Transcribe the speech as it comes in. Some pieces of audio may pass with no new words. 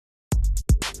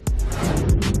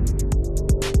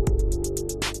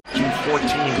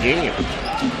14 game.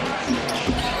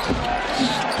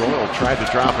 Doyle tried to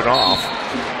drop it off.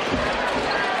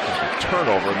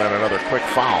 Turnover and then another quick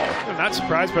foul. I'm not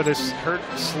surprised by this hurt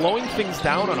slowing things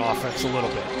down on offense a little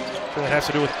bit. So that has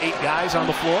to do with 8 guys on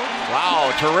the floor.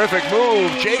 Wow, terrific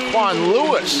move. JeQuan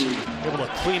Lewis able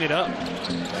to clean it up.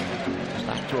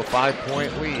 Back to a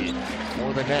 5-point lead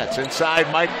for the Nets.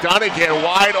 Inside, Mike Dunnigan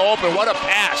wide open. What a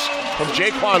pass from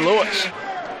JeQuan Lewis.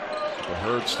 The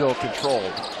Herd still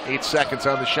controlled. 8 seconds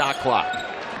on the shot clock.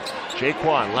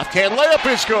 JeQuan, left-hand layup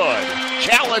is good.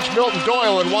 Challenged Milton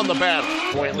Doyle and won the battle.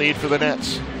 Point lead for the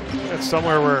Nets. That's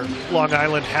somewhere where Long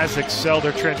Island has excelled.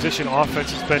 Their transition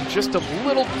offense has been just a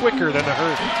little quicker than the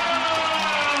Herd.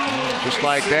 Just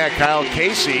like that, Kyle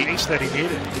Casey. Pace that he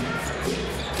needed.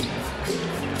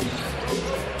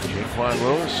 JeQuan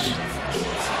Lewis.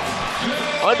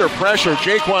 Under pressure,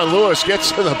 JeQuan Lewis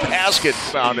gets to the basket,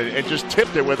 found it, and just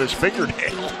tipped it with his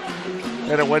fingernail.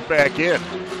 And it went back in.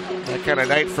 That kind of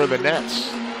night for the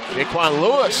Nets. JeQuan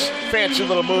Lewis, fancy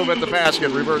little move at the basket,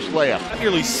 reverse layup.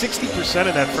 Nearly 60%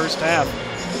 of that first half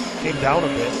came down a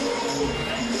bit.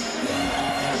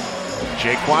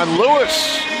 JeQuan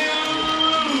Lewis,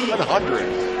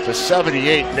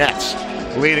 100-78 Nets,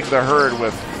 leading the Herd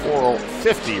with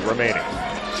 4:50 remaining.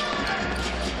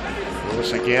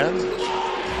 Lewis again,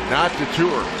 not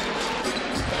deterred.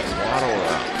 Waddle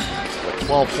with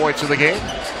 12 points in the game.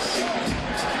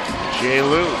 J.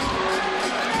 Lou.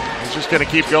 He's just going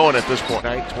to keep going at this point.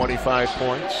 25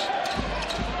 points.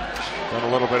 Done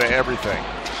a little bit of everything.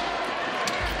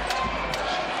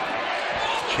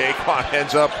 JeQuan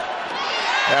ends up,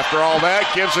 after all that,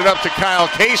 gives it up to Kyle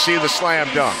Casey, the slam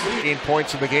dunk. 18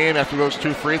 points in the game after those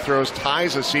 2 free throws,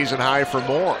 ties a season high for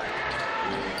more.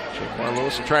 JeQuan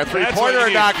Lewis will try a three-pointer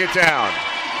and knock it down.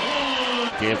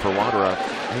 Game for Wanderer.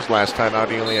 His last time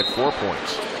out, he only had 4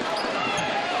 points.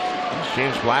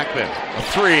 James Blackman, a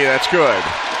 3, that's good.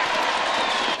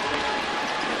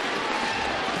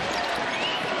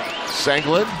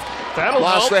 Senglin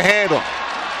lost the handle.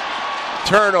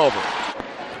 Turnover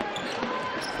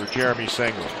for Jeremy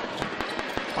Senglin.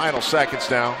 Final seconds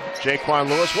now. JeQuan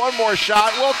Lewis, one more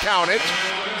shot, will count it.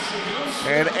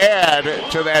 And add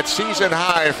to that season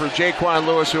high for JeQuan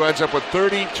Lewis, who ends up with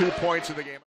 32 points in the game.